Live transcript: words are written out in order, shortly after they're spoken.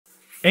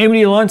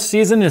AMD launch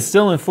season is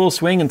still in full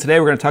swing, and today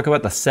we're going to talk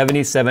about the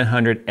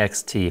 7700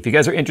 XT. If you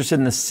guys are interested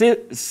in the so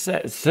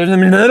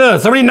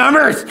many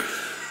numbers,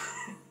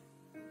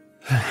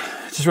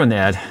 just run the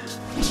ad.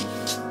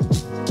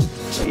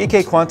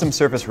 EK Quantum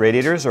surface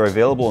radiators are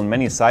available in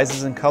many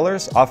sizes and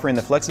colors, offering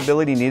the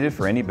flexibility needed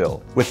for any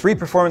build. With 3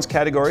 performance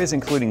categories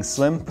including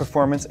Slim,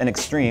 Performance, and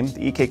Extreme,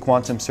 the EK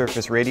Quantum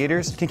surface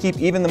radiators can keep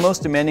even the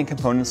most demanding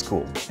components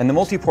cool. And the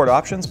multi-port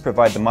options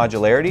provide the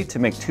modularity to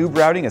make tube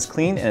routing as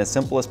clean and as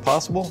simple as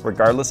possible,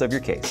 regardless of your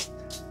case.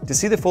 To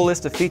see the full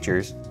list of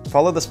features,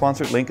 follow the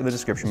sponsored link in the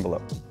description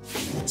below.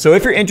 So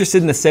if you're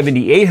interested in the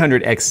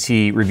 7800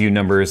 XT review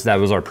numbers, that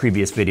was our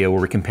previous video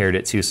where we compared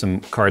it to some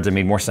cards that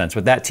made more sense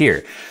with that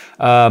tier.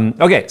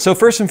 Okay, so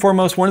first and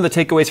foremost, one of the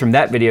takeaways from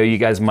that video you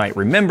guys might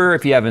remember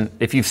if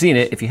you've seen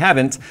it. If you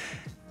haven't,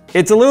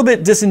 it's a little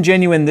bit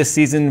disingenuous this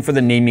season for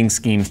the naming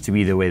schemes to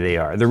be the way they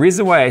are. The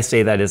reason why I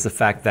say that is the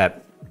fact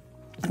that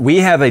we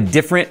have a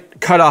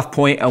different cutoff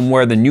point on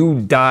where the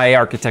new die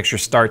architecture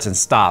starts and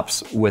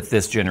stops with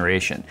this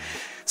generation.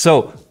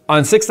 So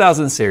on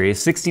 6000 series,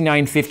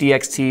 6950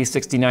 XT,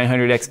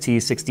 6900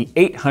 XT,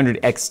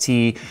 6800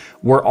 XT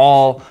were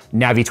all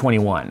Navi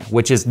 21,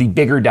 which is the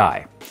bigger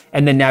die.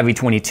 And then Navi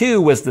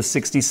 22 was the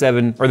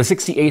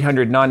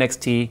 6800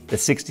 non-XT, the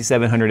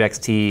 6700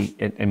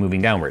 XT, and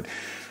moving downward.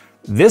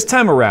 This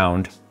time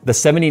around, the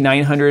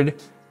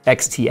 7900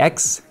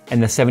 XTX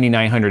and the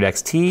 7900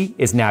 XT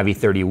is Navi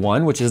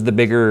 31, which is the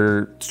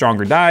bigger,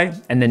 stronger die,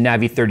 and then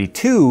Navi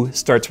 32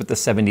 starts with the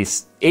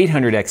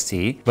 7800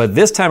 XT, but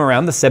this time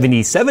around the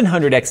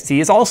 7700 XT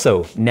is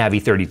also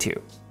Navi 32.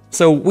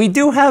 So we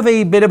do have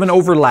a bit of an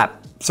overlap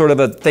sort of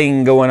a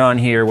thing going on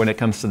here when it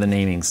comes to the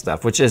naming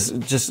stuff, which is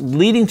just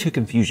leading to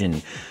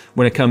confusion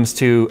when it comes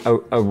to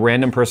a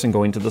random person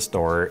going to the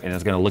store and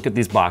is gonna look at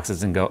these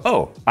boxes and go,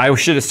 oh, I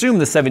should assume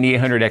the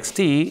 7800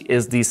 XT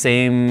is the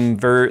same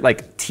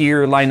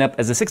tier lineup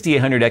as the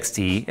 6800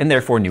 XT and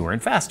therefore newer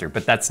and faster.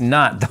 But it's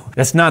not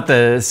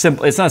as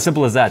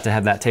simple as that to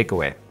have that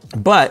takeaway.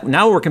 But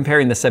now we're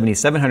comparing the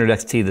 7700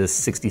 XT to the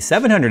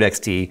 6700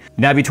 XT.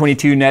 Navi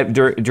 22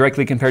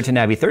 directly compared to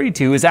Navi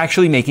 32 is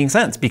actually making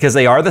sense because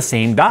they are the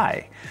same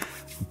die.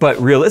 But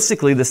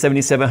realistically, the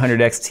 7700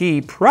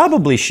 XT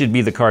probably should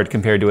be the card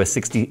compared to a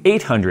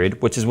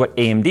 6800, which is what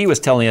AMD was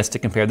telling us to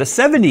compare the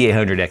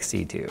 7800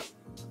 XT to.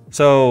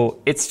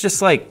 So it's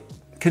just like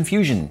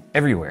confusion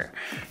everywhere.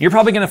 You're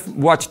probably gonna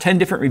watch 10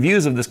 different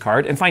reviews of this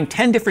card and find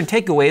 10 different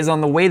takeaways on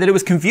the way that it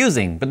was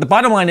confusing. But the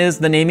bottom line is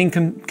the naming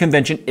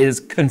convention is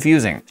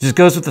confusing. It just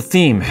goes with the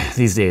theme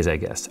these days, I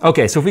guess.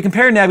 Okay, so if we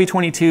compare Navi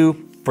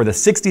 22 for the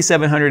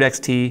 6700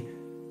 XT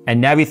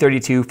and Navi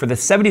 32 for the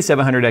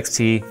 7700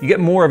 XT, you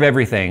get more of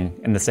everything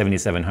in the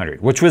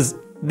 7700, which was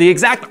the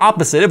exact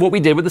opposite of what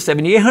we did with the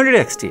 7800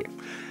 XT.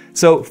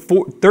 So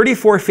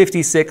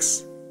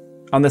 3456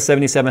 on the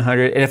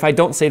 7700, and if I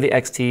don't say the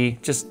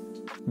XT, just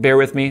bear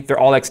with me, they're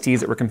all XTs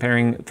that we're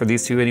comparing for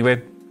these two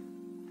anyway,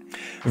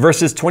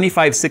 versus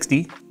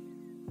 2560,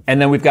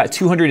 and then we've got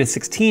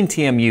 216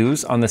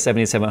 TMUs on the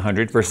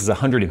 7700 versus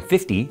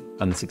 150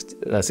 on the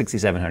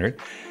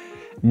 6700,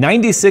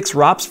 96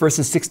 ROPS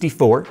versus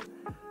 64,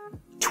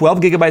 12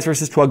 gigabytes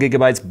versus 12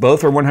 gigabytes,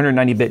 both are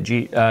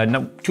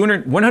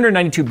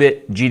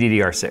 192-bit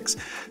GDDR6.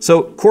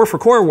 So core for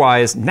core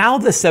wise, now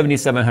the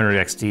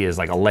 7700 XT is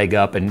like a leg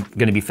up and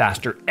gonna be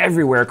faster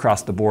everywhere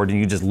across the board. And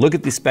you just look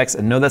at these specs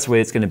and know that's the way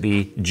it's gonna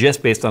be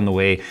just based on the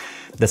way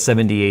the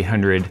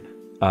 7800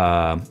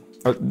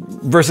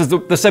 versus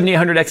the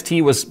 7800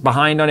 XT was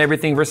behind on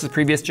everything versus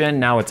previous gen,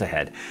 now it's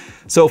ahead.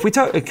 So if we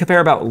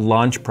compare about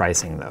launch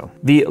pricing though,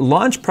 the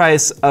launch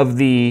price of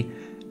the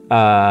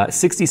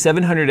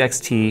 6700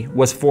 XT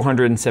was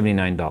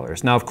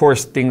 $479. Now, of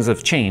course, things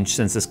have changed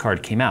since this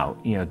card came out.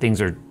 You know, things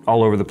are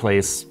all over the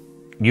place.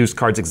 Used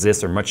cards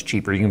exist, they're much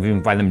cheaper. You can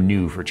even buy them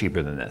new for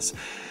cheaper than this.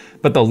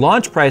 But the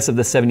launch price of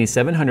the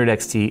 7700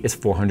 XT is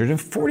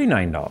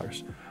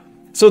 $449.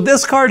 So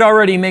this card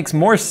already makes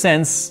more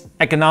sense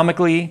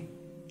economically,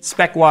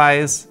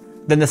 spec-wise,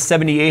 than the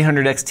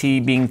 7800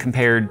 XT being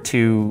compared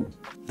to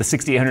the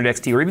 6800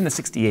 XT or even the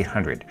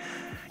 6800.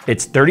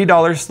 It's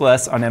 $30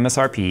 less on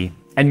MSRP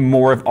and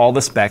more of all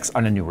the specs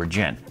on a newer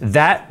gen.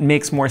 That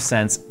makes more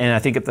sense, and I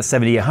think if the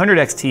 7800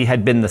 XT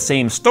had been the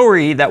same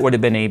story, that would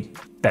have been a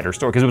better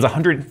story, because it was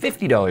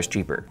 $150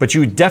 cheaper. But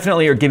you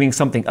definitely are giving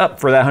something up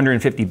for that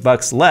 150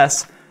 bucks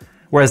less,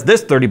 whereas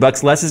this 30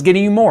 bucks less is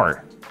getting you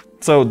more.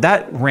 So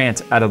that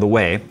rant out of the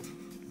way,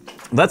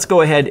 let's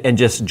go ahead and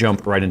just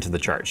jump right into the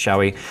chart, shall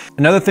we?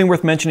 Another thing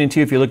worth mentioning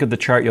too, if you look at the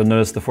chart, you'll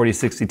notice the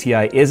 4060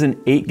 Ti is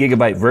an 8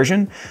 gigabyte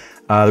version.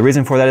 The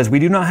reason for that is we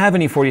do not have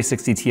any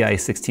 4060 Ti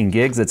 16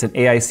 gigs. It's an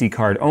AIC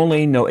card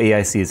only. No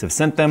AICs have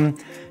sent them,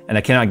 and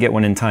I cannot get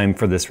one in time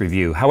for this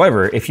review.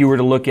 However, if you were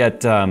to look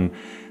at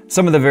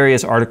some of the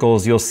various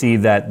articles, you'll see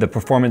that the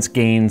performance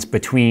gains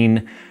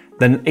between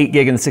the 8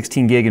 gig and the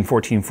 16 gig and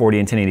 1440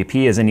 and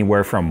 1080p is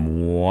anywhere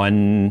from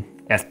 1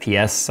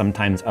 FPS,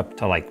 sometimes up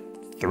to like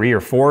 3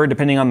 or 4,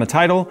 depending on the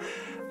title.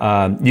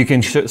 You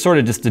can sort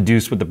of just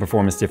deduce what the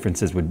performance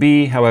differences would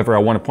be. However, I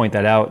want to point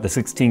that out. The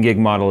 16 gig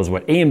model is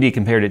what AMD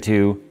compared it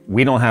to.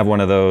 We don't have one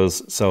of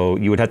those, so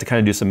you would have to kind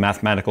of do some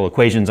mathematical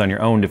equations on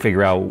your own to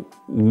figure out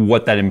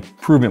what that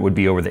improvement would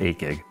be over the 8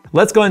 gig.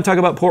 Let's go ahead and talk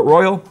about Port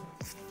Royal.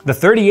 The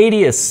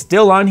 3080 is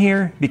still on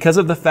here because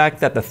of the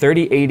fact that the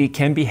 3080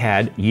 can be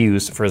had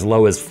used for as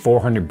low as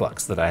 400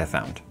 bucks that I have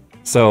found.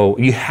 So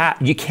you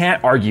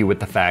can't argue with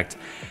the fact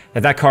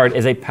that that card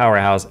is a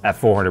powerhouse at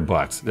 400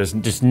 bucks. There's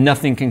just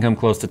nothing can come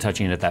close to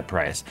touching it at that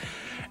price.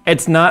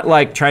 It's not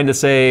like trying to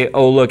say,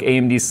 oh look,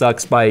 AMD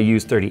sucks, buy a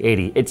used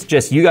 3080. It's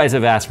just you guys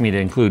have asked me to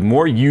include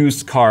more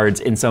used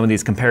cards in some of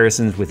these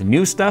comparisons with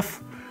new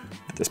stuff.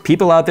 There's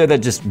people out there that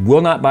just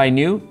will not buy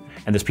new,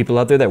 and there's people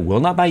out there that will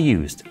not buy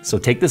used. So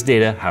take this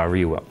data however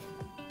you will.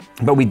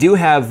 But we do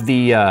have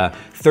the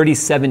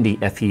 3070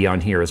 FE on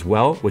here as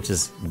well, which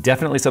is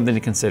definitely something to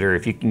consider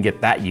if you can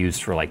get that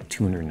used for like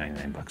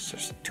 299 bucks or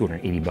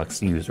 280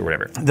 bucks used or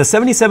whatever. The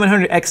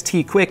 7700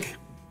 XT Quick,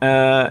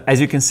 as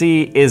you can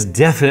see, is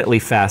definitely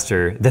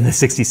faster than the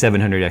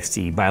 6700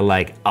 XT by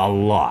like a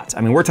lot.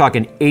 I mean, we're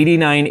talking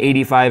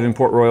 8985 in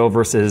Port Royal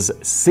versus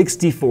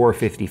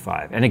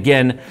 6455. And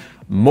again,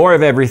 more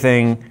of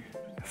everything.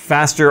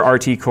 Faster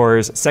RT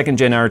cores, second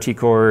gen RT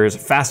cores,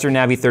 faster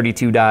Navi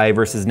 32 die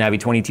versus Navi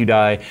 22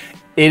 die.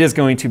 It is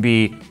going to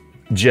be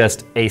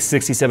just a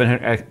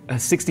 6700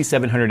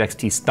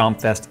 XT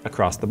stomp fest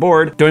across the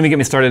board. Don't even get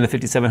me started on the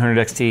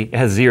 5700 XT. It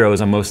has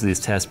zeros on most of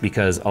these tests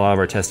because a lot of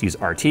our tests use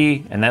RT,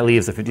 and that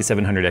leaves the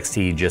 5700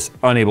 XT just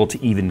unable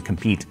to even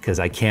compete because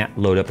I can't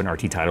load up an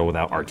RT title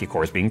without RT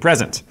cores being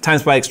present.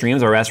 Times by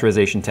Extremes, our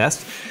rasterization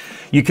test.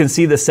 You can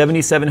see the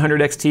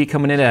 7700 XT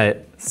coming in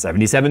at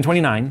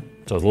 7729,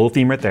 so there's a little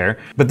theme right there.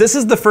 But this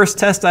is the first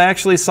test I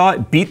actually saw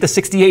it beat the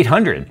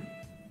 6800.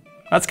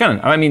 That's kind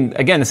of, I mean,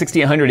 again, the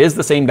 6800 is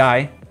the same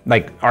die,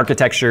 like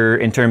architecture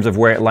in terms of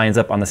where it lines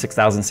up on the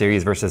 6000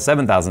 series versus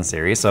 7000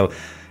 series. So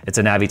it's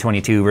a Navi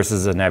 22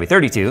 versus a Navi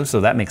 32, so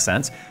that makes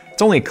sense.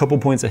 It's only a couple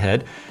points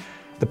ahead.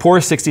 The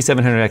poor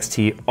 6700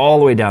 XT all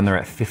the way down there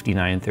at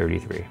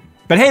 5933.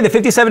 But hey, the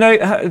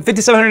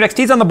 5700 XT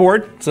is on the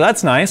board, so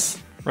that's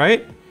nice,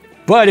 right?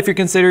 But if you're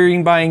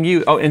considering buying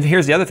you, oh, and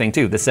here's the other thing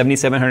too, the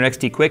 7700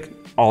 XT Quick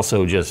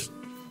also just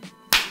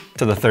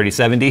to the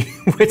 3070,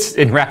 which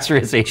in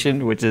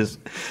rasterization, which is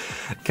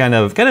kind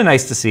of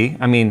nice to see.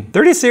 I mean,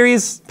 30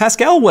 series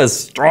Pascal was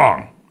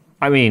strong.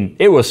 I mean,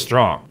 it was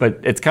strong, but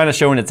it's kind of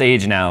showing its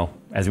age now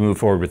as we move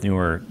forward with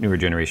newer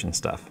generation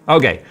stuff.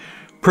 Okay.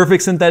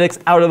 Perfect synthetics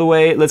out of the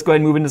way. Let's go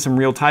ahead and move into some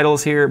real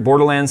titles here.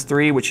 Borderlands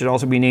 3, which should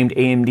also be named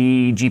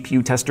AMD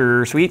GPU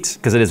Tester Suite,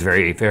 because it is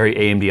very, very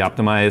AMD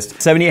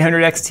optimized.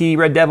 7800 XT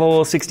Red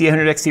Devil,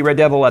 6800 XT Red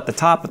Devil at the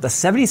top, but the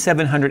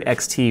 7700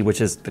 XT, which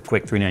is the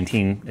Quick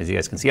 319, as you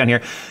guys can see on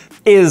here,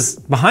 is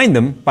behind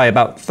them by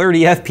about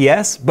 30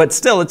 FPS, but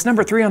still, it's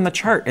number 3 on the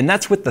chart, and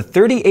that's with the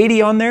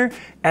 3080 on there,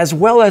 as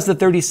well as the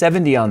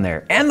 3070 on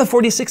there, and the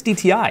 4060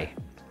 Ti.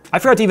 I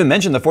forgot to even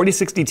mention the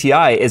 4060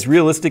 Ti is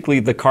realistically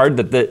the card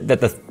that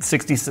the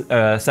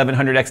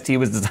 6700 XT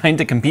was designed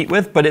to compete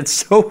with, but it's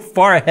so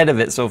far ahead of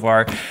it so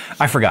far,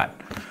 I forgot.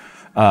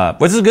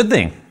 Which is a good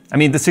thing. I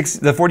mean, the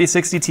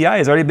 4060 Ti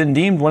has already been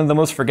deemed one of the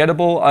most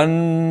forgettable,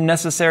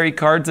 unnecessary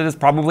cards that has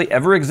probably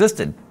ever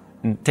existed,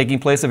 taking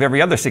place of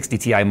every other 60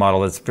 Ti model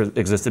that's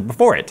existed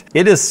before it.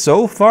 It is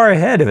so far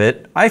ahead of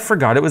it, I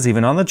forgot it was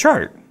even on the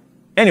chart.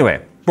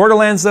 Anyway,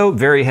 Borderlands though,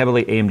 very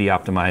heavily AMD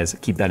optimized,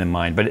 keep that in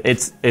mind, but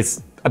it's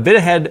a bit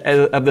ahead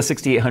of the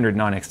 6800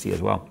 non-XT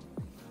as well.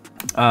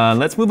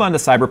 Let's move on to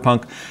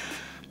Cyberpunk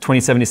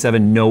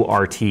 2077 no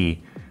RT.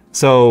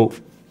 So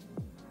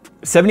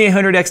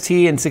 7800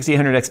 XT and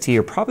 6800 XT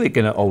are probably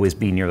gonna always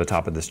be near the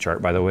top of this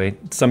chart, by the way.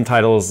 Some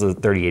titles, the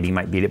 3080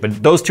 might beat it,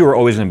 but those two are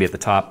always gonna be at the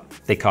top.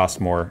 They cost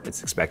more,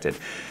 it's expected.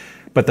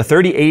 But the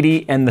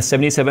 3080 and the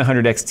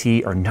 7700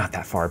 XT are not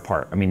that far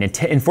apart. I mean, in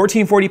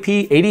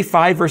 1440p,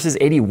 85 versus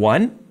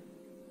 81,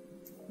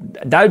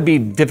 that would be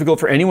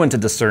difficult for anyone to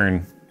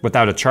discern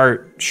without a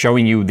chart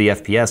showing you the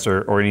FPS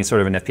or any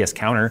sort of an FPS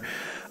counter.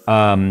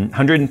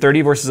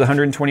 130 versus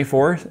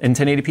 124 in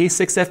 1080p,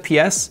 6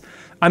 FPS.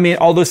 I mean,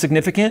 although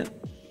significant,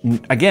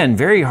 again,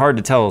 very hard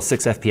to tell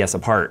 6 FPS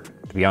apart,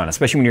 to be honest,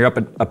 especially when you're up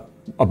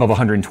above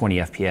 120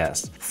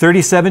 FPS.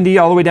 3070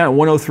 all the way down at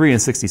 103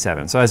 and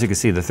 67. So as you can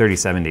see, the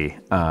 3070,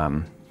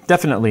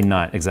 definitely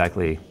not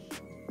exactly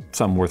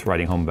something worth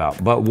writing home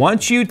about. But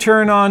once you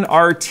turn on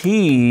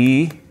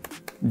RT,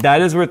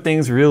 that is where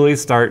things really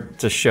start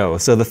to show.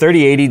 So the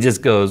 3080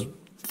 just goes,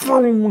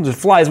 just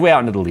flies way out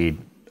into the lead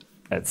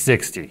at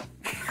 60.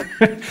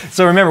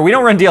 So remember, we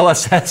don't run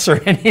DLSS or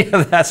any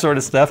of that sort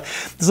of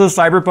stuff. So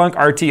Cyberpunk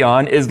RT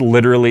on is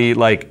literally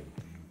like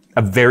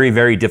a very,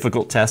 very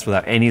difficult test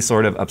without any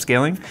sort of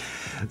upscaling.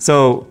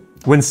 So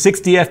when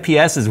 60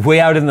 FPS is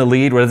way out in the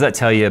lead, what does that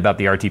tell you about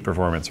the RT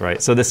performance,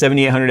 right? So the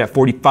 7800 at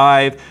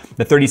 45,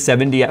 the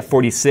 3070 at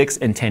 46,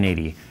 and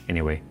 1080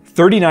 anyway.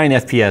 39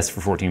 FPS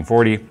for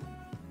 1440.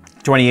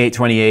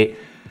 28,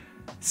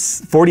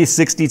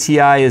 4060 Ti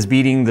is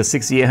beating the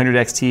 6800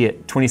 XT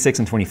at 26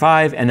 and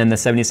 25, and then the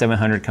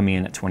 7700 coming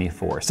in at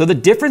 24. So the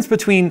difference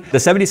between the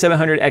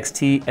 7700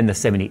 XT and the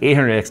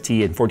 7800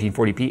 XT in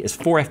 1440p is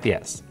 4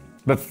 FPS.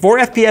 But 4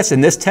 FPS in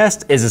this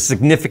test is a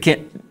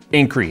significant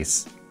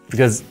increase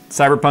because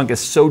Cyberpunk is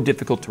so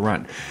difficult to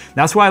run.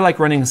 That's why I like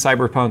running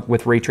Cyberpunk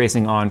with ray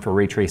tracing on for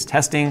ray trace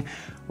testing.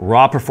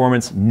 Raw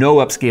performance, no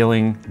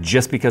upscaling,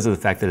 just because of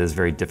the fact that it is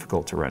very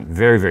difficult to run.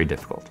 Very, very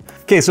difficult.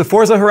 Okay, so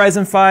Forza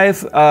Horizon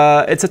 5,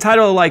 it's a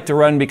title I like to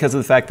run because of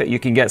the fact that you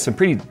can get some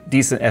pretty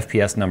decent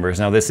FPS numbers.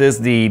 Now this is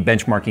the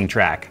benchmarking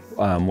track,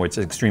 where it's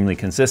extremely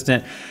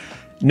consistent.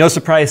 No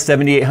surprise,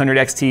 7800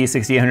 XT,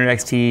 6800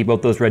 XT,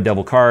 both those Red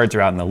Devil cards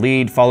are out in the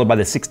lead, followed by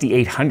the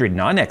 6800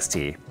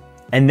 non-XT,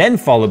 and then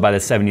followed by the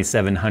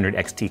 7700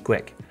 XT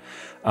Quick.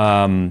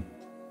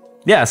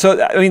 Yeah,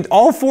 so I mean,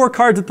 all 4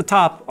 cards at the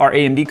top are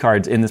AMD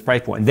cards in this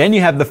price point. Then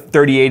you have the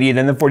 3080,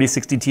 then the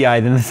 4060 Ti,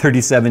 then the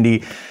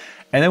 3070,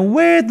 and then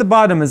way at the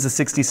bottom is the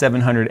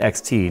 6700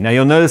 XT. Now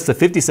you'll notice the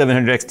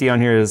 5700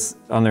 XT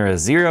on there as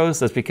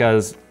zeros. That's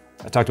because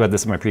I talked about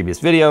this in my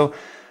previous video.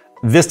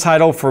 This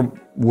title, for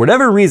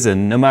whatever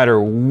reason, no matter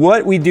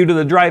what we do to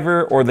the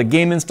driver or the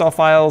game install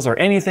files or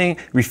anything,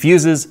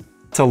 refuses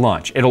to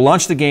launch. It'll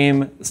launch the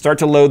game, start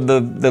to load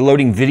the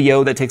loading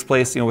video that takes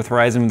place, with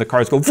Horizon, the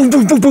cards go boom,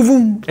 boom, boom, boom,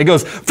 boom. It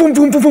goes boom,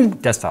 boom, boom, boom,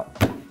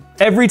 desktop.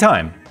 Every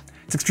time.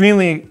 It's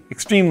extremely,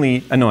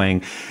 extremely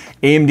annoying.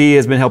 AMD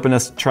has been helping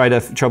us try to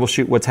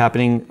troubleshoot what's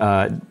happening,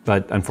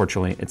 but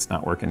unfortunately it's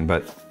not working.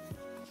 But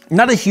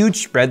not a huge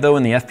spread though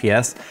in the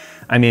FPS.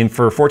 I mean,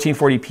 for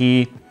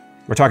 1440p,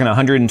 we're talking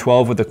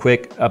 112 with the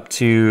Quick up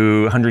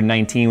to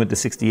 119 with the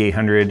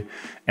 6800,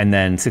 and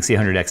then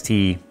 6800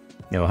 XT,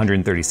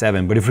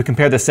 137. But if we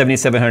compare the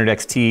 7700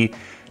 XT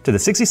to the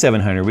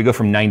 6700, we go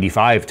from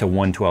 95 to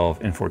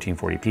 112 in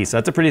 1440p. So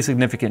that's a pretty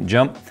significant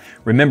jump.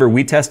 Remember,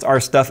 we test our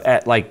stuff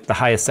at like the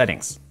highest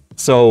settings.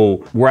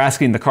 So we're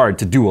asking the card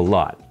to do a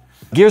lot.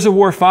 Gears of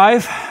War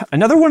 5,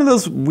 another one of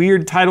those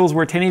weird titles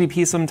where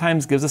 1080p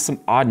sometimes gives us some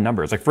odd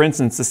numbers. Like for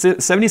instance, the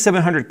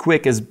 7700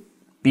 Quick is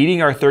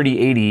beating our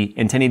 3080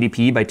 in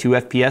 1080p by 2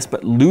 FPS,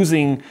 but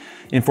losing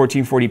in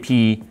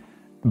 1440p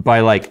by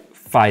like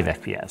 5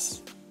 FPS.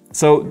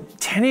 So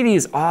 1080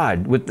 is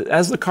odd.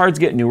 As the cards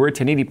get newer,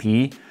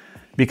 1080p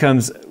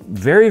becomes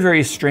very,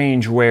 very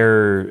strange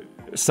where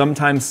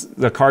sometimes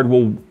the card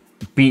will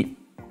beat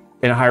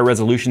in a higher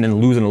resolution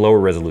and lose in a lower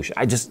resolution.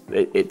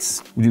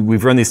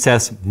 We've run these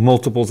tests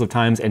multiples of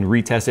times and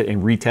retested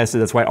and retested.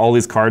 That's why all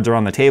these cards are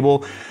on the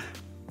table.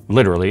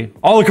 Literally,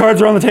 all the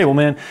cards are on the table,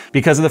 man.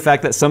 Because of the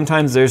fact that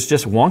sometimes there's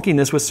just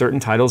wonkiness with certain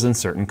titles and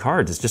certain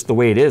cards. It's just the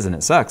way it is and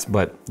it sucks.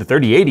 But the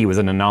 3080 was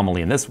an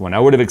anomaly in this one. I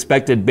would have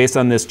expected, based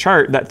on this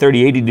chart, that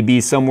 3080 to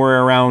be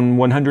somewhere around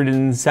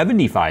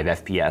 175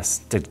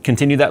 FPS to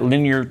continue that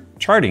linear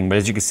charting. But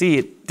as you can see,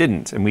 it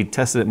didn't, and we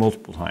tested it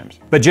multiple times.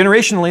 But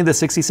generationally, the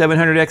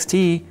 6700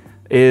 XT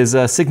is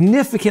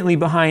significantly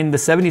behind the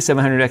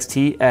 7700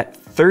 XT at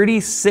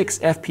 36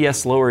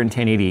 FPS lower in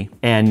 1080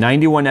 and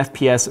 91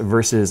 FPS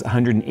versus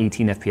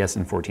 118 FPS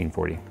in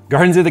 1440.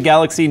 Guardians of the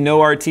Galaxy,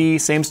 no RT,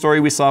 same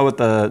story we saw with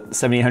the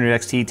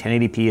 7800 XT,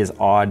 1080p is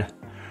odd.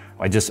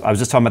 I was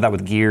just talking about that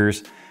with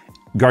Gears.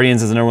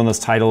 Guardians is another one of those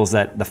titles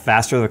that the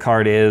faster the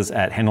card is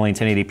at handling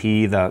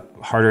 1080p, the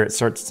harder it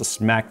starts to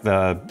smack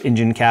the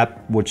engine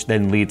cap, which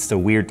then leads to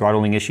weird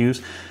throttling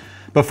issues.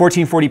 But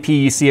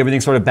 1440p, you see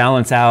everything sort of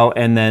balance out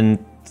and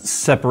then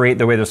separate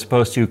the way they're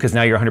supposed to, because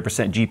now you're 100%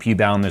 GPU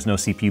bound, there's no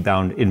CPU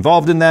bound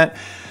involved in that.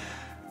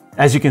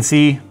 As you can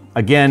see,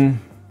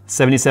 again,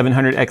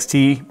 7700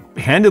 XT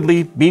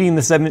handedly beating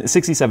the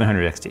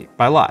 6700 XT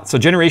by a lot. So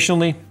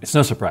generationally, it's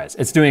no surprise.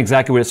 It's doing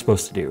exactly what it's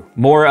supposed to do.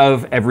 More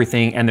of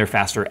everything, and they're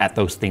faster at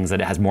those things that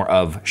it has more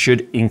of,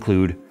 should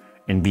include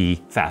and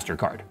be faster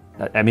card.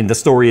 I mean, the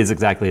story is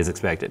exactly as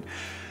expected.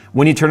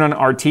 When you turn on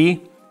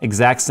RT,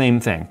 exact same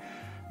thing.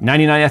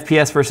 99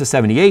 FPS versus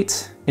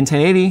 78 in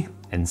 1080,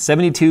 and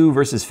 72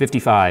 versus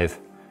 55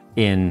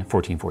 in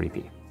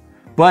 1440p.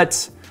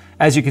 But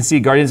as you can see,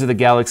 Guardians of the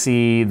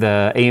Galaxy,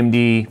 the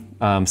AMD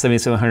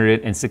 7700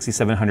 and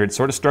 6700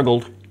 sort of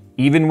struggled.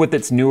 Even with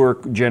its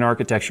newer gen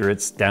architecture,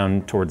 it's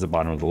down towards the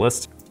bottom of the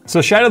list.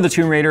 So Shadow of the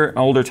Tomb Raider, an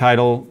older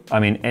title. I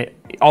mean,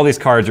 all these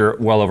cards are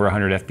well over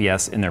 100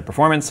 FPS in their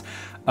performance.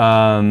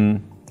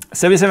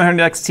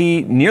 7700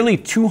 XT, nearly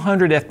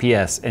 200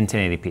 FPS in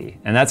 1080p.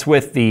 And that's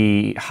with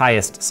the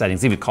highest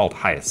settings, even called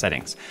highest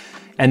settings.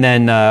 And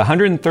then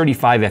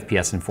 135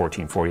 FPS in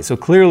 1440. So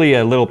clearly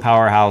a little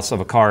powerhouse of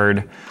a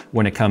card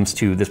when it comes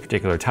to this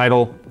particular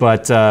title.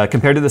 But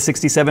compared to the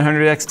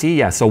 6700 XT,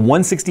 yeah, so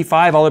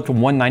 165 all up to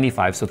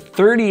 195. So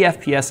 30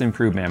 FPS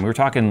improvement. We're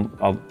talking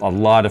a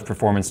lot of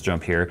performance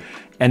jump here.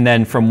 And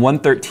then from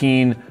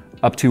 113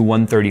 up to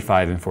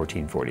 135 in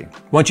 1440.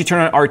 Once you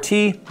turn on RT,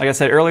 like I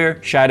said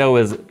earlier, Shadow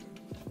is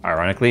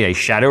ironically a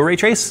shadow ray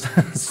trace.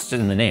 It's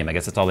in the name, I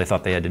guess that's all they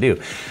thought they had to do.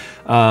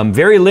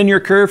 Very linear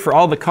curve for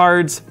all the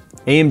cards.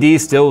 AMD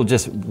still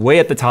just way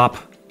at the top.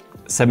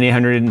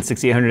 7800 and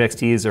 6800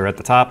 XTs are at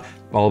the top,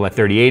 followed by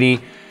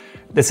 3080.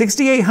 The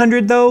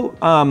 6800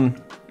 though,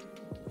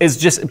 is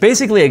just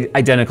basically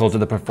identical to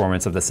the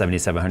performance of the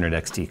 7700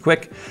 XT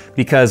Quick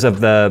because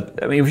of the,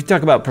 I mean, if we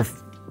talk about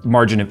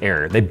margin of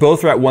error, they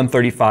both are at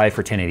 135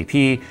 for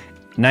 1080p,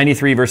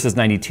 93 versus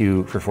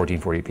 92 for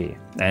 1440p.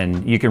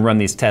 And you can run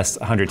these tests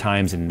 100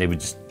 times and they would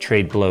just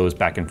trade blows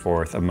back and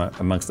forth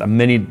amongst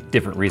many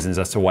different reasons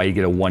as to why you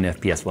get a 1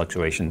 FPS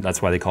fluctuation.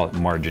 That's why they call it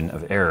margin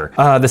of error.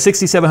 The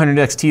 6700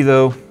 XT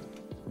though,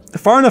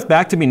 far enough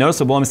back to be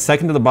noticeable. I'm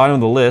second to the bottom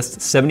of the list,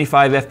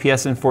 75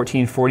 FPS in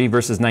 1440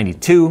 versus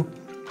 92,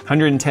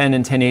 110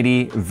 in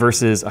 1080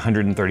 versus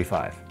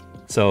 135.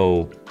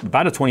 So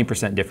about a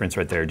 20% difference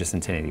right there just in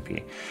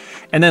 1080p.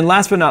 And then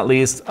last but not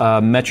least,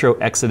 Metro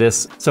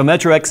Exodus. So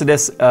Metro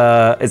Exodus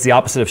is the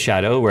opposite of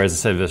Shadow, whereas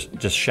instead of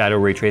just Shadow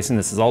ray tracing,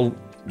 this is all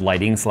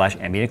lighting /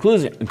 ambient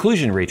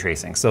occlusion ray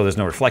tracing. So there's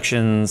no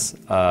reflections,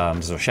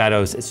 there's no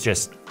shadows, it's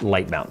just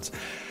light bounce.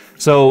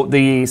 So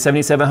the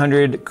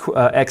 7700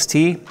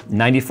 XT,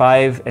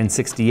 95 and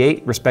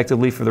 68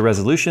 respectively for the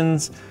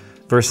resolutions,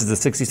 versus the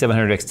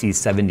 6700 XT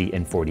 70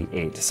 and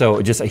 48.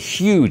 So just a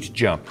huge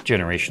jump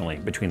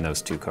generationally between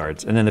those two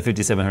cards. And then the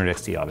 5700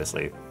 XT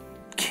obviously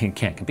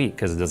can't compete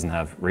because it doesn't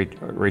have ray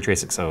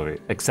trace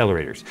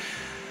accelerators.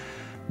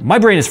 My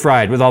brain is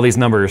fried with all these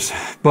numbers,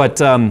 but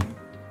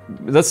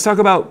let's talk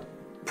about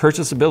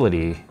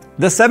purchasability.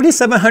 The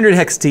 7700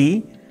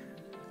 XT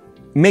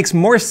makes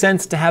more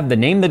sense to have the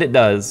name that it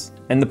does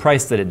and the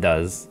price that it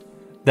does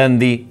than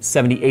the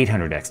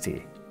 7800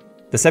 XT.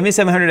 The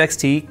 7700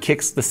 XT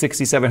kicks the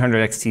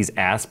 6700 XT's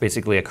ass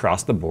basically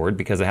across the board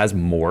because it has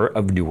more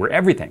of newer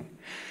everything.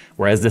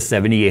 Whereas the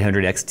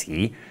 7800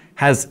 XT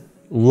has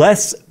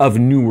less of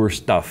newer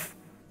stuff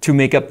to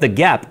make up the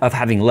gap of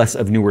having less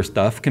of newer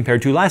stuff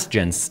compared to last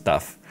gen's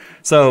stuff.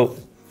 So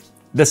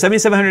the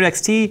 7700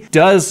 XT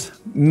does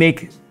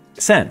make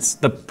sense.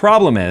 The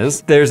problem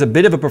is there's a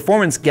bit of a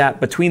performance gap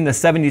between the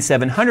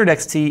 7700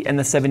 XT and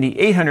the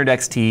 7800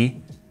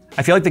 XT.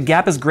 I feel like the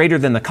gap is greater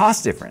than the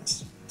cost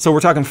difference. So we're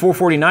talking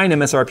 $449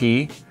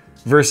 MSRP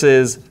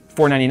versus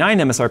 $499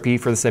 MSRP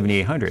for the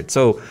 7800.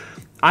 So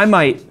I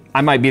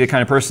might be the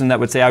kind of person that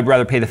would say I'd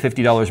rather pay the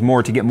 $50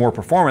 more to get more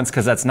performance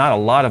because that's not a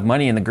lot of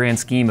money in the grand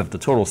scheme of the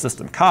total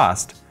system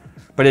cost,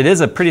 but it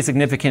is a pretty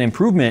significant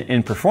improvement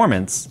in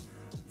performance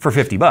for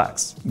 50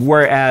 bucks.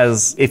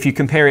 Whereas if you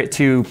compare it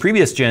to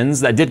previous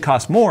gens that did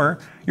cost more,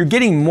 you're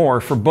getting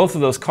more for both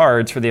of those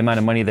cards for the amount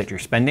of money that you're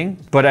spending.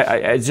 But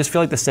I just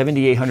feel like the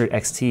 7800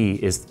 XT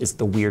is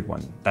the weird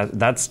one.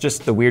 That's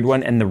just the weird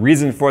one. And the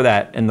reason for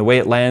that and the way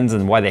it lands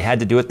and why they had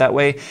to do it that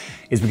way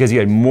is because you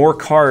had more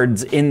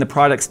cards in the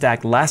product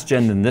stack last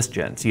gen than this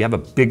gen. So you have a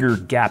bigger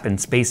gap in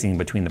spacing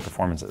between the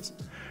performances.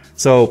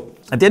 So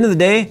at the end of the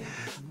day,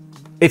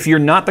 if you're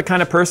not the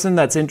kind of person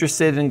that's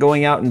interested in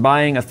going out and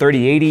buying a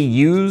 3080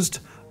 used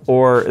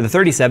or the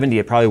 3070,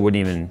 I probably wouldn't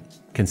even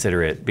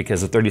consider it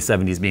because the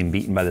 3070 is being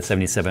beaten by the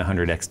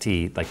 7700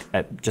 XT like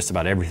at just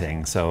about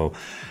everything. So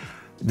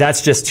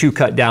that's just too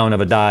cut down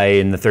of a die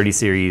in the 30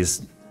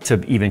 series to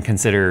even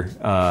consider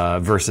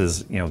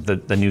versus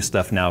the new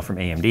stuff now from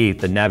AMD.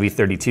 The Navi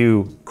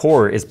 32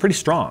 core is pretty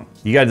strong.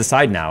 You gotta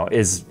decide now,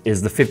 is the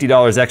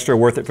 $50 extra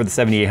worth it for the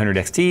 7800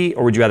 XT,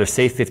 or would you rather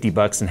save 50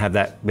 bucks and have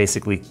that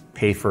basically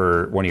pay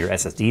for one of your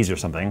SSDs or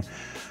something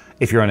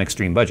if you're on an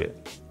extreme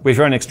budget? But if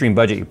you're on an extreme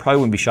budget, you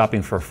probably wouldn't be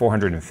shopping for a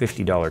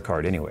 $450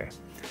 card anyway.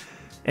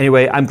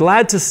 Anyway, I'm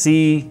glad to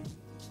see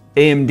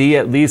AMD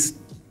at least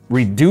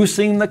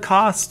reducing the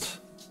cost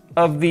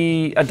of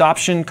the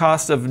adoption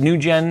cost of new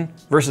gen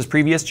versus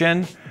previous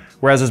gen,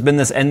 whereas there's been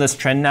this endless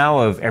trend now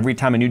of every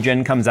time a new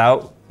gen comes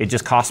out, it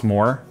just costs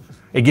more.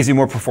 It gives you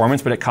more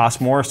performance, but it costs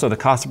more, so the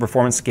cost of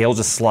performance scale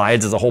just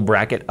slides as a whole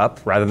bracket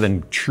up rather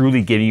than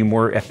truly giving you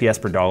more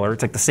FPS per dollar.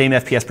 It's like the same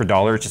FPS per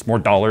dollar, it's just more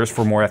dollars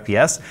for more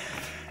FPS.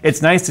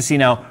 It's nice to see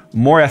now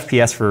more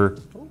FPS for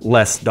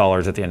less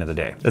dollars at the end of the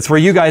day. That's where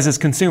you guys as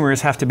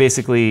consumers have to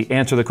basically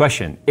answer the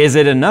question. Is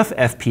it enough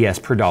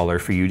FPS per dollar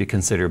for you to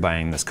consider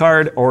buying this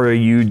card, or are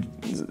you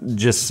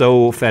just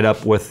so fed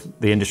up with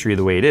the industry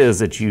the way it is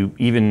that you,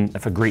 even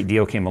if a great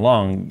deal came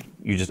along,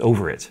 you're just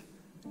over it?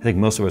 I think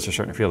most of us are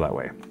starting to feel that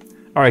way.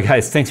 All right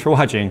guys, thanks for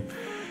watching.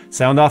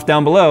 Sound off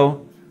down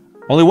below.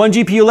 Only one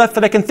GPU left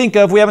that I can think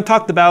of we haven't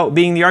talked about,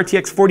 being the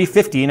RTX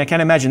 4050, and I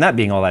can't imagine that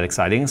being all that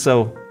exciting.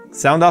 So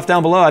sound off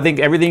down below. I think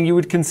everything you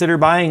would consider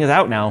buying is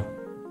out now.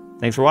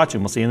 Thanks for watching.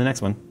 We'll see you in the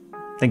next one.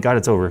 Thank God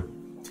it's over.